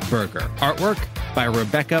Atticus Berger. Artwork by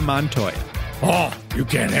Rebecca Montoya. Oh, you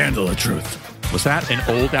can't handle the truth. Was that an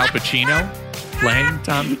old Al Pacino playing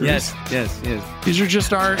Tom Cruise? Yes. These are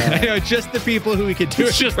just our... Just the people who we could do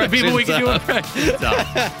It's just the people we can do impressions of.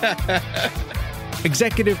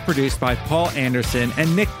 Executive produced by Paul Anderson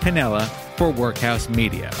and Nick Pinella for Workhouse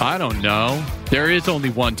Media. I don't know. There is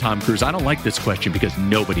only one Tom Cruise. I don't like this question because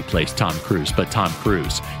nobody plays Tom Cruise but Tom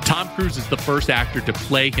Cruise. Tom Cruise is the first actor to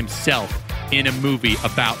play himself in a movie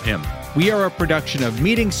about him. We are a production of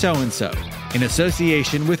Meeting So-and-So in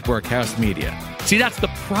association with Workhouse Media. See, that's the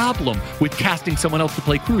problem with casting someone else to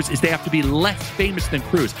play Cruise is they have to be less famous than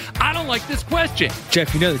Cruise. I don't like this question.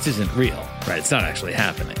 Jeff, you know this isn't real, right? It's not actually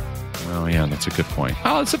happening. Oh, yeah, that's a good point.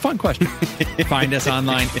 Oh, it's a fun question. Find us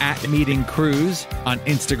online at Meeting Cruise on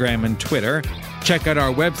Instagram and Twitter. Check out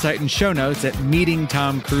our website and show notes at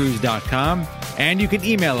meetingtomcruise.com. And you can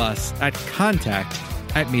email us at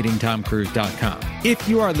contact@meetingtomcruise.com. If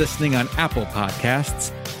you are listening on Apple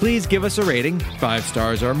Podcasts, please give us a rating. 5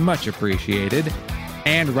 stars are much appreciated.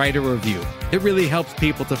 And write a review. It really helps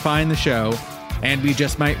people to find the show, and we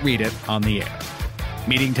just might read it on the air.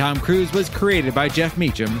 Meeting Tom Cruise was created by Jeff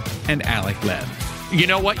Meacham and Alec Lev. You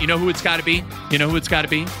know what? You know who it's got to be? You know who it's got to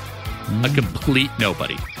be? A complete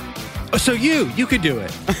nobody. Oh, so you could do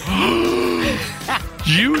it.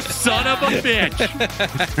 You son of a bitch.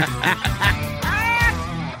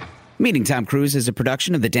 Meeting Tom Cruise is a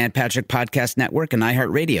production of the Dan Patrick Podcast Network and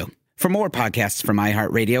iHeartRadio. For more podcasts from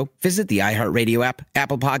iHeartRadio, visit the iHeartRadio app,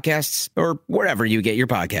 Apple Podcasts, or wherever you get your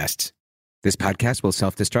podcasts. This podcast will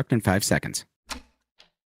self-destruct in 5 seconds.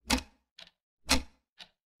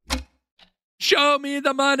 Show me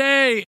the money.